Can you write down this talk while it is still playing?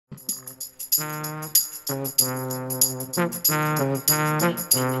Day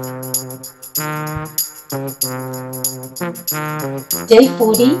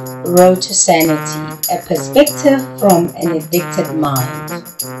 40, Road to Sanity, a perspective from an addicted mind.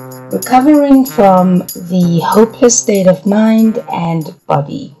 Recovering from the hopeless state of mind and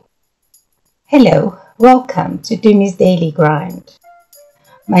body. Hello, welcome to Dumi's Daily Grind.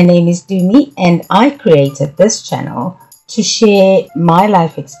 My name is Dumi and I created this channel to share my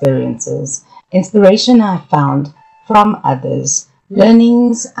life experiences, inspiration I found from others,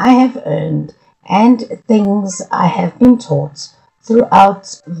 learnings I have earned, and things I have been taught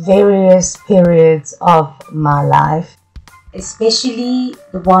throughout various periods of my life, especially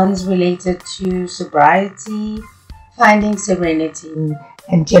the ones related to sobriety, finding serenity,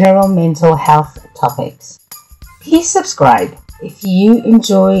 and general mental health topics. Please subscribe if you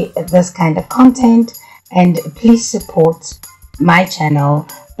enjoy this kind of content, and please support my channel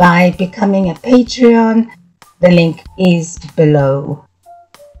by becoming a Patreon. The link is below.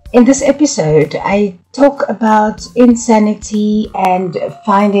 In this episode, I talk about insanity and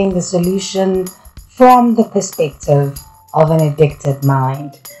finding the solution from the perspective of an addicted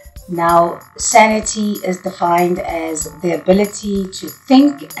mind. Now, sanity is defined as the ability to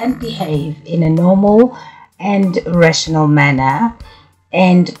think and behave in a normal and rational manner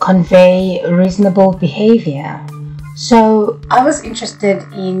and convey reasonable behavior. So I was interested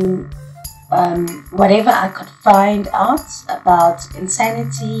in whatever I could find out about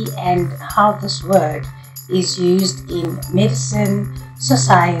insanity and how this word is used in medicine,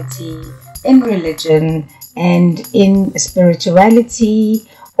 society, in religion, and in spirituality.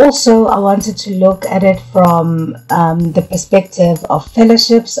 Also, I wanted to look at it from the perspective of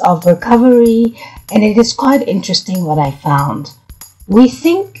fellowships of recovery, and it is quite interesting what I found. We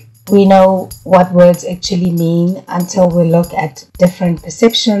think we know what words actually mean until we look at different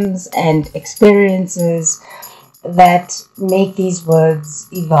perceptions and experiences that make these words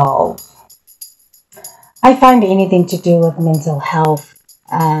evolve. I find anything to do with mental health,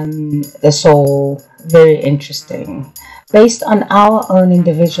 the soul, very interesting. Based on our own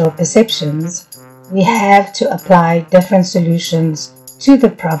individual perceptions, we have to apply different solutions to the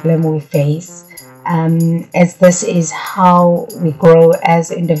problem we face, as this is how we grow as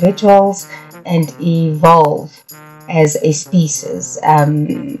individuals and evolve as a species.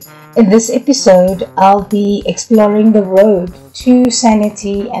 In this episode, I'll be exploring the road to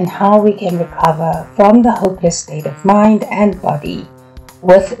sanity and how we can recover from the hopeless state of mind and body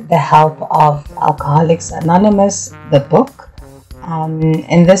with the help of Alcoholics Anonymous, the book.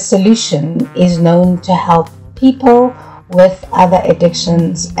 And this solution is known to help people with other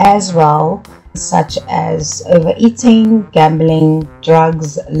addictions as well, such as overeating, gambling,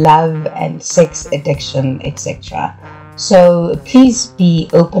 drugs, love, and sex addiction, etc. So please be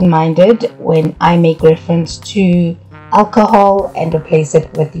open-minded when I make reference to alcohol and replace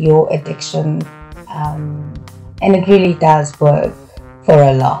it with your addiction. And it really does work for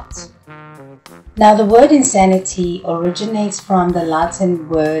a lot. Now, the word insanity originates from the Latin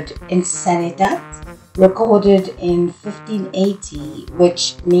word insanitas, recorded in 1580,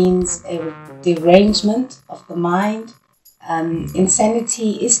 which means a derangement of the mind.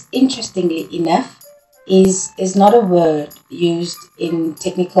 Insanity is, interestingly enough, is not a word used in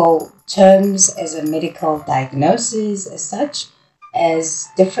technical terms as a medical diagnosis as such, as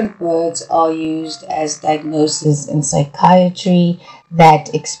different words are used as diagnoses in psychiatry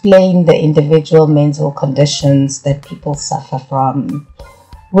that explain the individual mental conditions that people suffer from,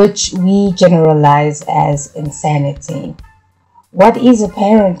 which we generalize as insanity. What is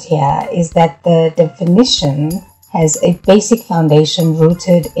apparent here is that the definition has a basic foundation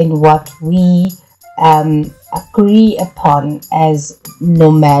rooted in what we agree upon as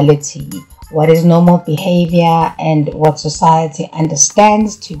normality, what is normal behavior, and what society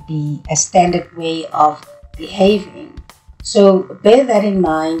understands to be a standard way of behaving. So bear that in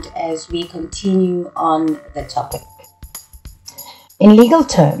mind as we continue on the topic. In legal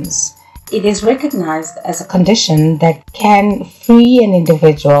terms, it is recognized as a condition that can free an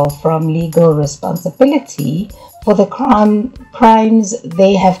individual from legal responsibility for the crimes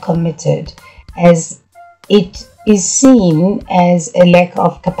they have committed, as it is seen as a lack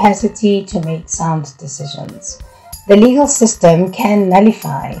of capacity to make sound decisions. The legal system can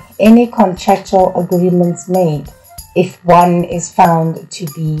nullify any contractual agreements made if one is found to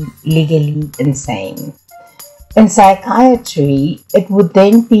be legally insane. In psychiatry, it would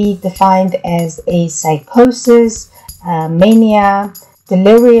then be defined as a psychosis, mania,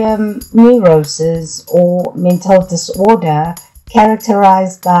 delirium, neurosis, or mental disorder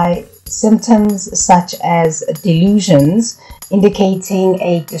characterized by symptoms such as delusions, indicating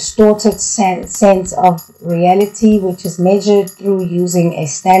a distorted sense of reality, which is measured through using a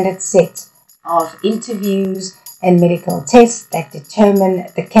standard set of interviews and medical tests that determine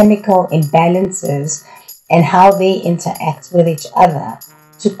the chemical imbalances and how they interact with each other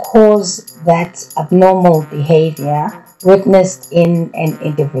to cause that abnormal behavior witnessed in an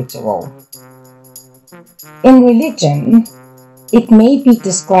individual. In religion, it may be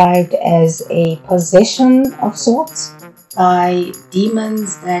described as a possession of sorts by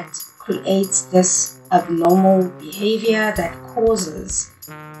demons that creates this abnormal behavior that causes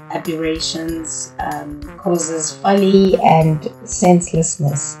aberrations, causes folly and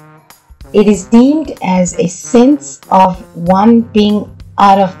senselessness. It is deemed as a sense of one being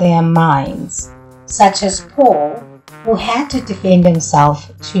out of their minds, such as Paul, who had to defend himself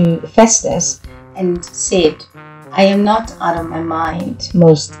to Festus and said, "I am not out of my mind,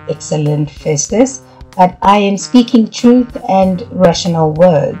 most excellent Festus, but I am speaking truth and rational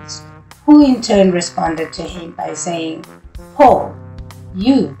words," who in turn responded to him by saying, "Paul,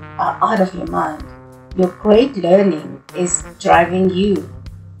 you are out of your mind. Your great learning is driving you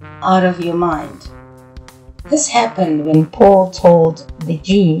out of your mind." This happened when Paul told the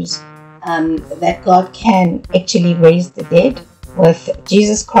Jews that God can actually raise the dead, with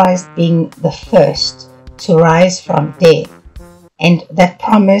Jesus Christ being the first to rise from death. And that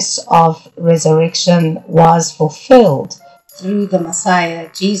promise of resurrection was fulfilled through the Messiah,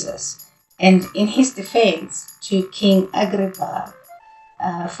 Jesus. And in his defense to King Agrippa,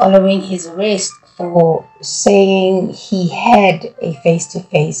 following his arrest for saying he had a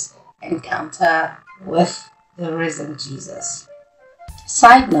face-to-face encounter with the risen Jesus.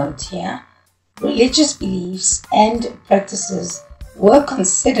 Side note here, religious beliefs and practices were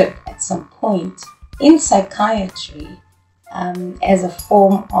considered at some point in psychiatry as a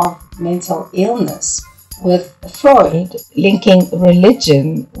form of mental illness, with Freud linking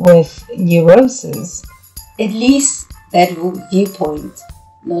religion with neurosis. At least that viewpoint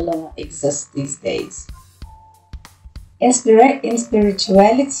no longer exists these days. In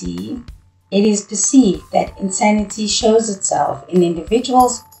spirituality, it is perceived that insanity shows itself in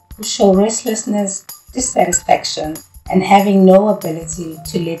individuals who show restlessness, dissatisfaction, and having no ability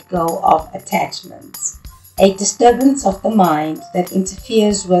to let go of attachments. A disturbance of the mind that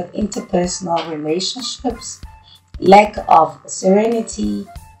interferes with interpersonal relationships, lack of serenity,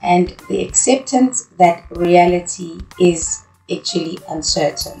 and the acceptance that reality is actually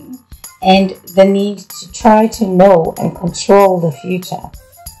uncertain, and the need to try to know and control the future.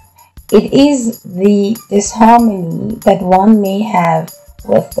 It is the disharmony that one may have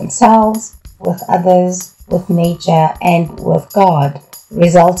with themselves, with others, with nature, and with God,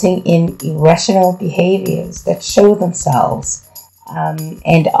 resulting in irrational behaviors that show themselves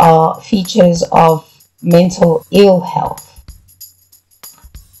and are features of mental ill health.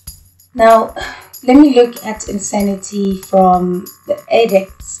 Now, let me look at insanity from the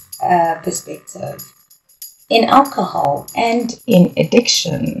addict's perspective. In alcohol and in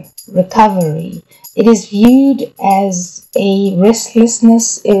addiction recovery, it is viewed as a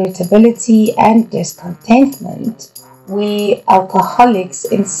restlessness, irritability, and discontentment, where alcoholics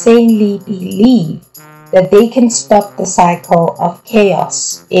insanely believe that they can stop the cycle of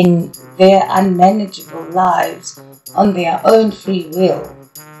chaos in their unmanageable lives on their own free will.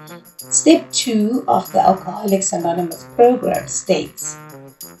 Step 2 of the Alcoholics Anonymous program states,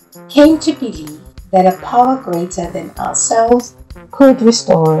 "Came to believe that a power greater than ourselves could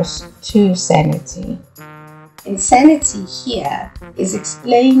restore us to sanity." Insanity here is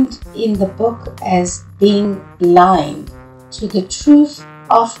explained in the book as being blind to the truth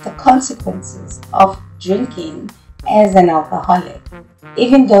of the consequences of drinking as an alcoholic,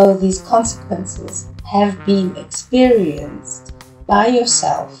 even though these consequences have been experienced by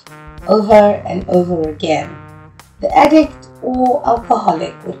yourself over and over again. The addict or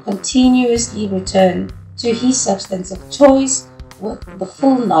alcoholic would continuously return to his substance of choice with the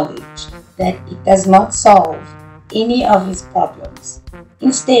full knowledge that it does not solve any of his problems.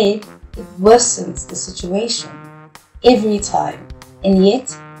 Instead, it worsens the situation every time, and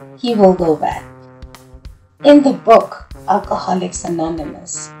yet he will go back. In the book Alcoholics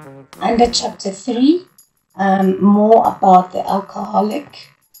Anonymous, under chapter 3, more about the alcoholic,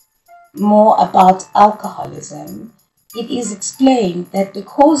 more about alcoholism, it is explained that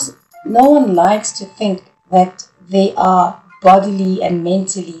because no one likes to think that they are bodily and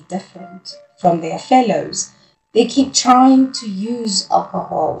mentally different from their fellows, they keep trying to use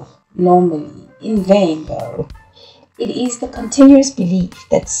alcohol normally, in vain though. It is the continuous belief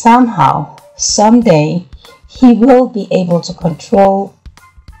that somehow, someday, he will be able to control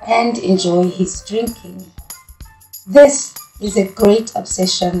and enjoy his drinking. This is a great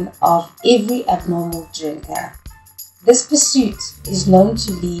obsession of every abnormal drinker. This pursuit is known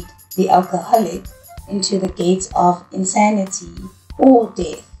to lead the alcoholic into the gates of insanity or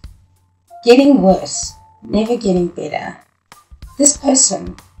death. Getting worse, never getting better. This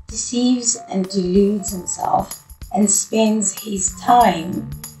person deceives and deludes himself and spends his time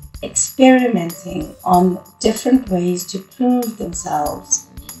experimenting on different ways to prove themselves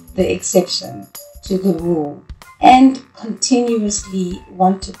the exception to the rule, and continuously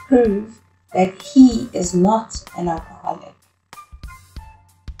want to prove that he is not an alcoholic.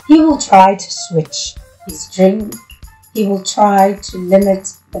 He will try to switch his drink. He will try to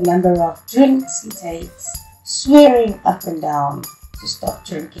limit the number of drinks he takes, swearing up and down to stop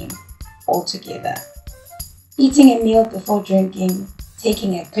drinking altogether. Eating a meal before drinking,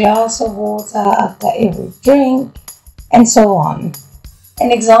 taking a glass of water after every drink, and so on.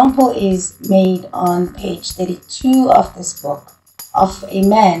 An example is made on page 32 of this book of a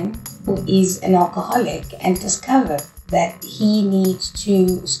man who is an alcoholic and discovered that he needs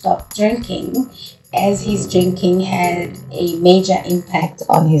to stop drinking as his drinking had a major impact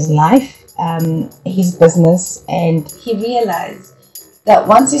on his life, his business, and he realized that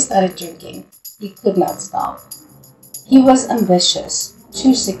once he started drinking, he could not stop. He was ambitious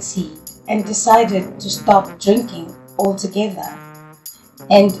to succeed and decided to stop drinking altogether.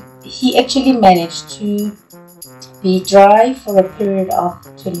 And he actually managed to be dry for a period of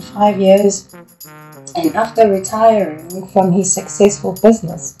 25 years. And after retiring from his successful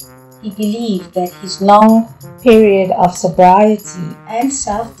business, he believed that his long period of sobriety and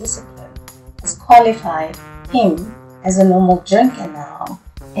self-discipline has qualified him as a normal drinker now.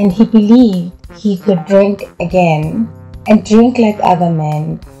 And he believed he could drink again and drink like other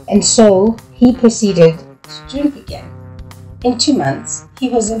men. And so he proceeded to drink again. In 2 months, he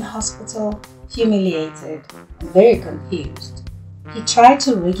was in hospital, humiliated and very confused. He tried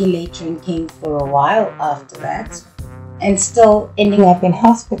to regulate drinking for a while after that, and still ending up in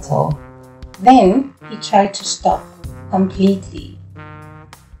hospital. Then he tried to stop completely,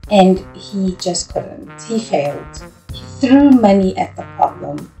 and he just couldn't. He failed. He threw money at the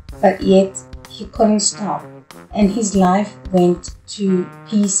problem, but yet he couldn't stop, and his life went to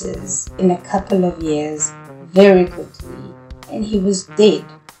pieces in a couple of years very quickly. And he was dead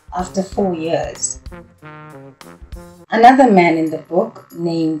after 4 years. Another man in the book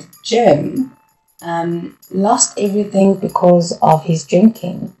named Jim lost everything because of his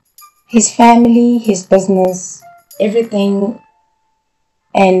drinking. His family, his business, everything.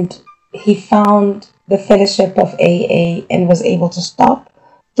 And he found the fellowship of AA and was able to stop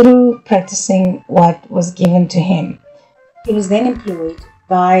through practicing what was given to him. He was then employed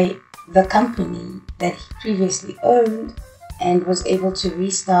by the company that he previously owned and was able to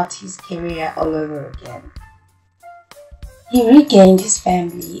restart his career all over again. He regained his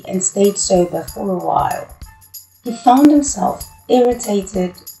family and stayed sober for a while. He found himself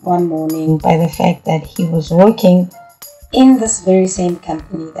irritated one morning by the fact that he was working in this very same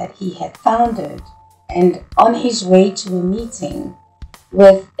company that he had founded, and on his way to a meeting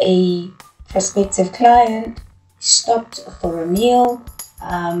with a prospective client, he stopped for a meal,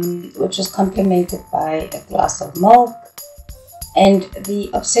 which was complemented by a glass of milk. And the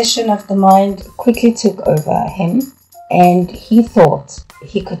obsession of the mind quickly took over him, and he thought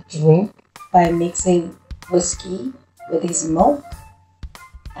he could drink by mixing whiskey with his milk.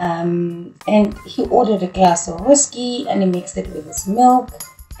 And he ordered a glass of whiskey and he mixed it with his milk.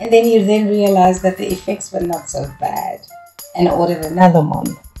 And then he realized that the effects were not so bad and ordered another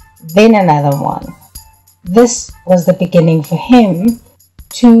one, then another one. This was the beginning for him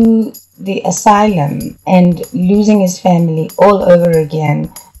to the asylum and losing his family all over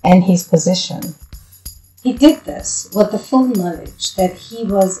again and his position. He did this with the full knowledge that he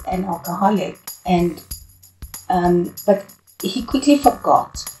was an alcoholic, and but he quickly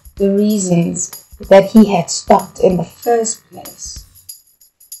forgot the reasons that he had stopped in the first place.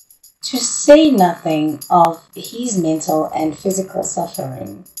 To say nothing of his mental and physical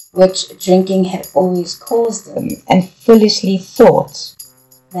suffering, which drinking had always caused him, and foolishly thought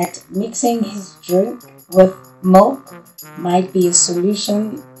that mixing his drink with milk might be a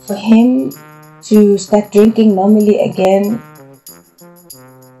solution for him to start drinking normally again.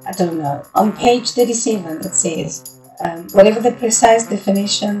 I don't know. On page 37 it says, whatever the precise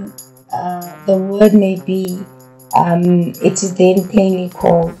definition the word may be, it is then plainly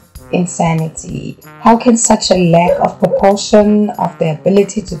called insanity. How can such a lack of proportion of the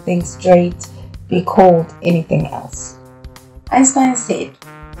ability to think straight be called anything else? Einstein said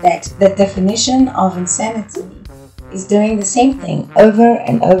that the definition of insanity is doing the same thing over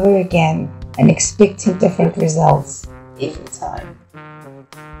and over again and expecting different results every time.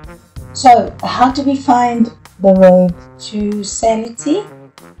 So, how do we find the road to sanity?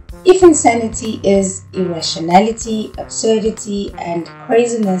 If insanity is irrationality, absurdity, and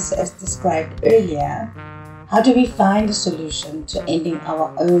craziness as described earlier, how do we find a solution to ending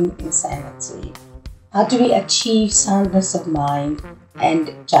our own insanity? How do we achieve soundness of mind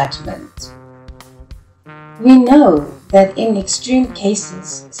and judgment? We know that in extreme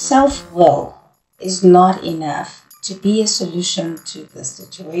cases, self-will is not enough to be a solution to the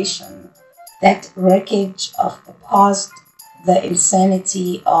situation. That wreckage of the past, the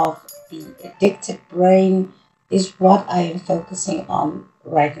insanity of the addicted brain is what I am focusing on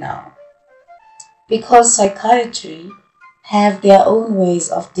right now. Because psychiatry have their own ways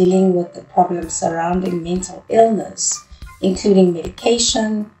of dealing with the problems surrounding mental illness, including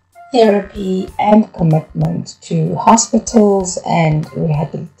medication, therapy, and commitment to hospitals and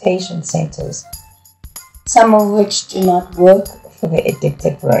rehabilitation centers, some of which do not work for the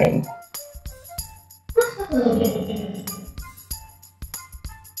addicted brain.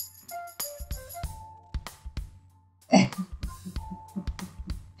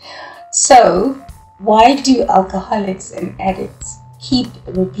 So, why do alcoholics and addicts keep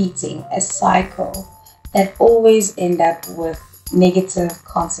repeating a cycle that always end up with negative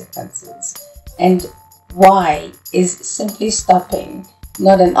consequences? And why is simply stopping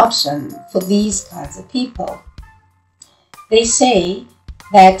not an option for these kinds of people? They say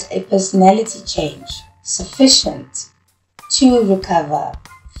that a personality change sufficient to recover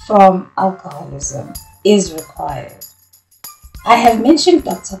from alcoholism is required. I have mentioned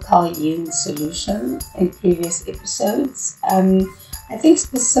Dr. Carl Jung's solution in previous episodes. I think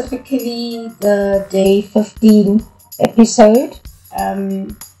specifically the day 15 episode,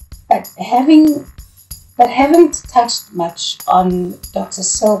 but haven't touched much on Dr.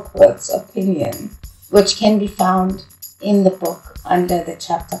 Silkworth's opinion, which can be found in the book under the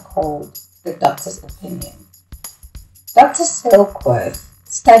chapter called The Doctor's Opinion. Dr. Silkworth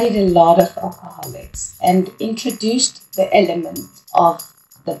studied a lot of alcoholics and introduced the element of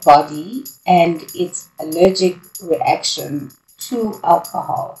the body and its allergic reaction to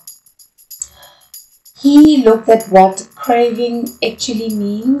alcohol. He looked at what craving actually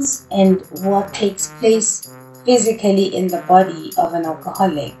means and what takes place physically in the body of an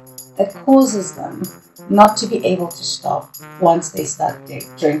alcoholic that causes them not to be able to stop once they start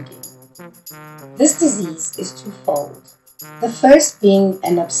drinking. This disease is twofold. The first being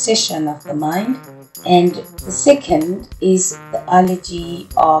an obsession of the mind, and the second is the allergy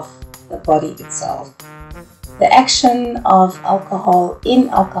of the body itself. The action of alcohol in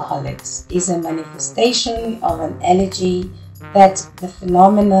alcoholics is a manifestation of an allergy that the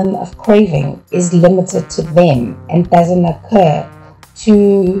phenomenon of craving is limited to them and doesn't occur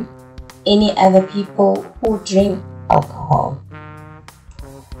to any other people who drink alcohol.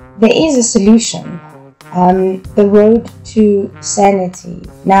 There is a solution. The road to sanity.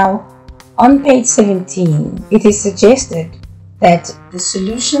 Now, on page 17, it is suggested that the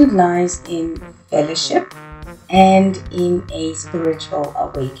solution lies in fellowship and in a spiritual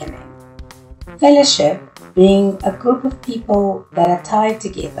awakening. Fellowship being a group of people that are tied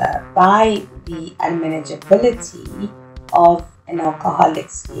together by the unmanageability of an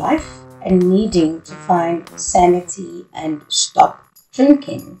alcoholic's life and needing to find sanity and stop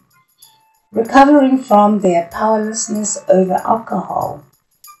drinking. Recovering from their powerlessness over alcohol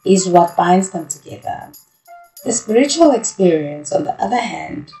is what binds them together. The spiritual experience, on the other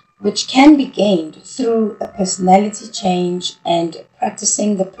hand, which can be gained through a personality change and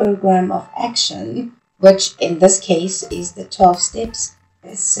practicing the program of action, which in this case is the 12 steps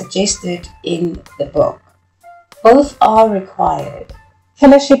as suggested in the book. Both are required.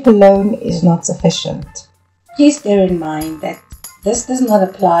 Fellowship alone is not sufficient. Please bear in mind that this does not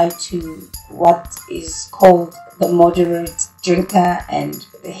apply to what is called the moderate drinker and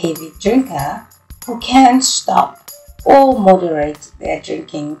the heavy drinker who can stop or moderate their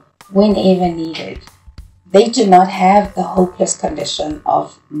drinking whenever needed. They do not have the hopeless condition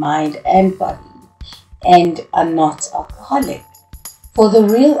of mind and body and are not alcoholic. For the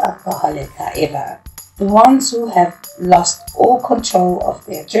real alcoholic, however, the ones who have lost all control of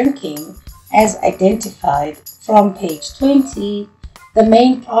their drinking, as identified from page 20, the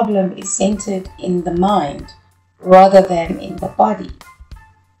main problem is centered in the mind rather than in the body.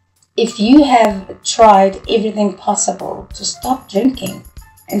 If you have tried everything possible to stop drinking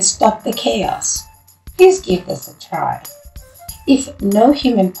and stop the chaos, please give this a try. If no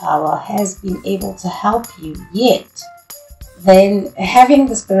human power has been able to help you yet, then having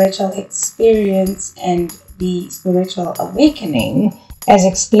the spiritual experience and the spiritual awakening, as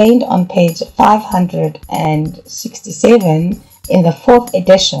explained on page 567 in the 4th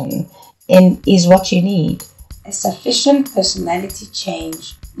edition in Is What You Need, a sufficient personality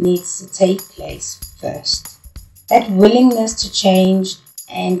change needs to take place first. That willingness to change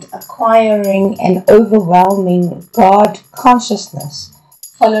and acquiring an overwhelming God consciousness,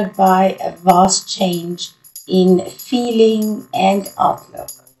 followed by a vast change in feeling and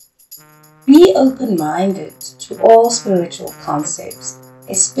outlook. Be open-minded to all spiritual concepts,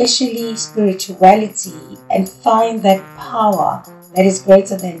 especially spirituality, and find that power that is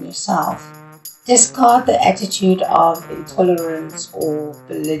greater than yourself. Discard the attitude of intolerance or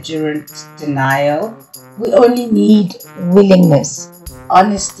belligerent denial. We only need willingness,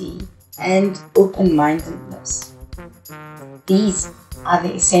 honesty, and open-mindedness. These are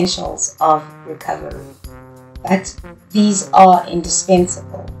the essentials of recovery, but these are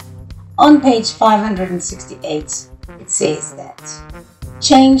indispensable. On page 568, it says that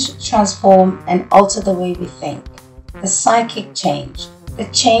change, transform, and alter the way we think. The psychic change, the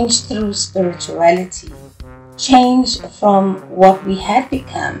change through spirituality, change from what we had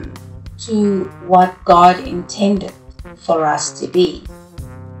become to what God intended for us to be.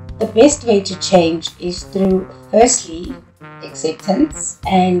 The best way to change is through, firstly, acceptance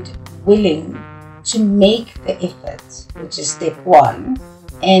and willing to make the effort, which is step 1,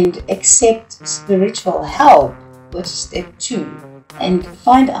 and accept spiritual help, which is step 2, and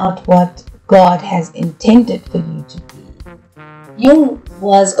find out what God has intended for you to be. Jung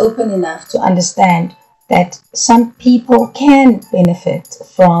was open enough to understand that some people can benefit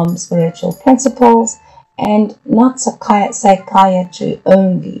from spiritual principles and not psychiatry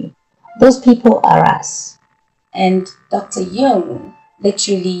only. Those people are us. And Dr. Jung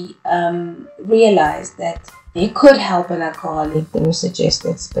literally realized that they could help an alcoholic through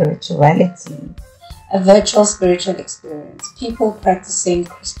suggested spirituality, a virtual spiritual experience, people practicing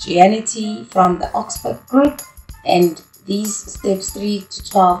Christianity from the Oxford group, and these steps 3 to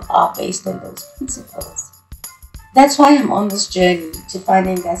 12 are based on those principles. That's why I'm on this journey to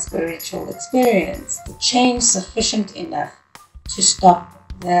finding that spiritual experience, the change sufficient enough to stop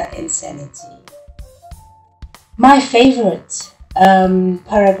the insanity. My favorite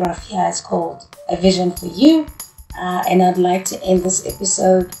paragraph here is called A Vision for You, and I'd like to end this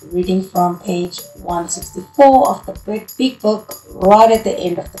episode reading from page 164 of the big book, right at the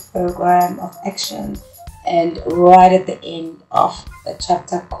end of the program of action and right at the end of the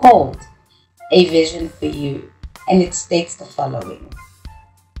chapter called A Vision for You, and it states the following.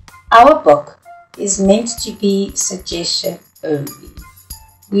 Our book is meant to be suggestion only.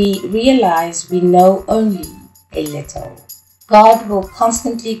 We realize we know only a little. God will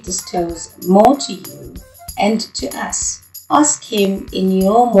constantly disclose more to you and to us. Ask Him in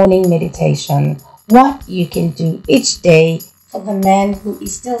your morning meditation what you can do each day for the man who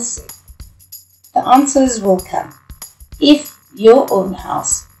is still sick. The answers will come if your own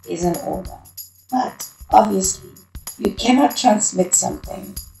house is in order. But obviously, you cannot transmit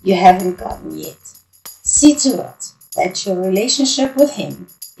something you haven't gotten yet. See to it that your relationship with Him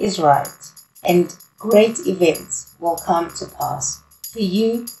is right, and great events will come to pass for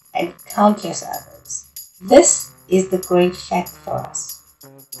you and countless others. This is the great fact for us.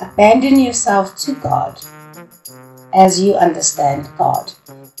 Abandon yourself to God as you understand God.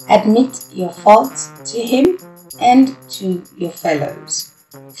 Admit your faults to Him and to your fellows.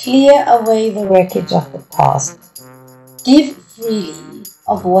 Clear away the wreckage of the past. Give freely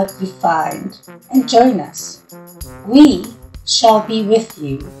of what you find and join us. We shall be with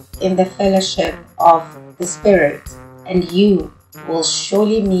you in the fellowship of the Spirit, and you will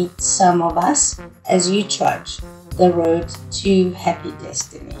surely meet some of us as you trudge the road to happy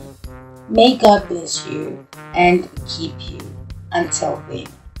destiny. May God bless you and keep you until then.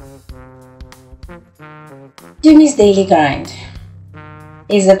 Dumi's Daily Grind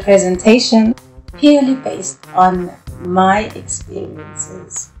is a presentation purely based on my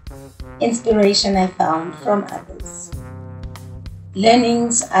experiences, inspiration I found from others,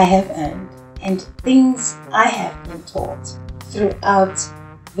 learnings I have earned, and things I have been taught throughout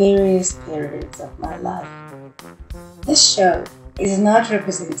various periods of my life. This show is not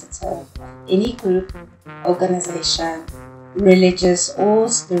representative of any group, organization, religious or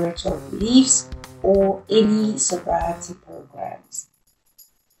spiritual beliefs, or any sobriety programs.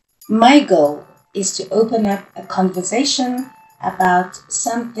 My goal is to open up a conversation about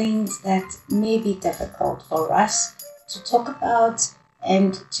some things that may be difficult for us to talk about,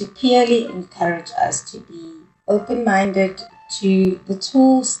 and to purely encourage us to be open-minded to the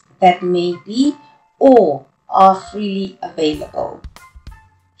tools that may be or are freely available.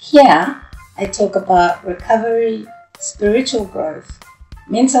 Here, I talk about recovery, spiritual growth,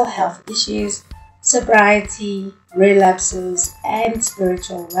 mental health issues, sobriety, relapses, and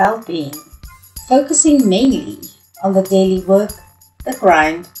spiritual well-being, focusing mainly on the daily work, the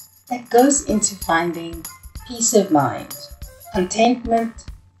grind that goes into finding peace of mind, contentment,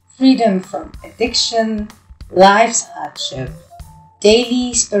 freedom from addiction, life's hardship,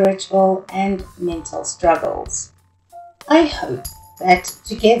 daily spiritual and mental struggles. I hope that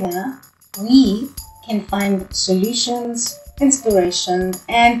together we can find solutions, inspiration,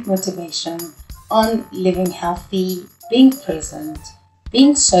 and motivation on living healthy, being present,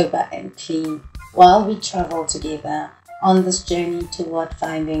 being sober and clean while we travel together on this journey toward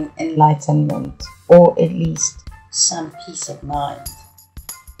finding enlightenment, or at least some peace of mind.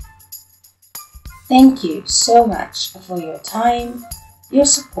 Thank you so much for your time, your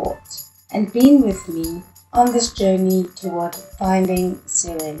support, and being with me on this journey toward finding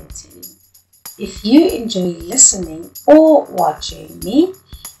serenity. If you enjoy listening or watching me,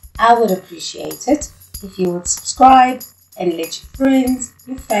 I would appreciate it if you would subscribe and let your friends,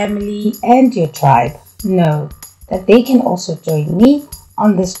 your family, and your tribe know that they can also join me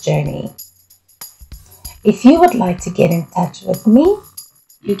on this journey. If you would like to get in touch with me,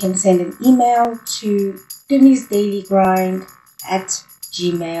 you can send an email to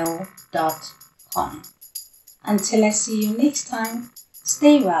dumiesdailyGrind@gmail.com. Until I see you next time,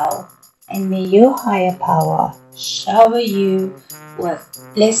 stay well and may your higher power shower you with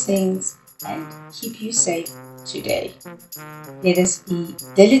blessings and keep you safe today. Let us be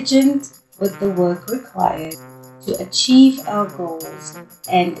diligent with the work required to achieve our goals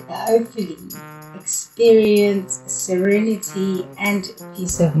and hopefully experience serenity and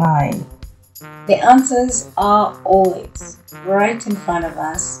peace of mind. The answers are always right in front of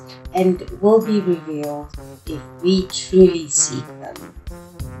us and will be revealed if we truly seek them.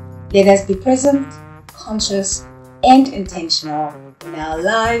 Let us be present, conscious, and intentional in our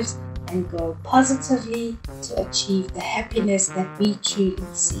lives and grow positively to achieve the happiness that we truly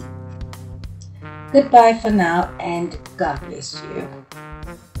seek. Goodbye for now and God bless you.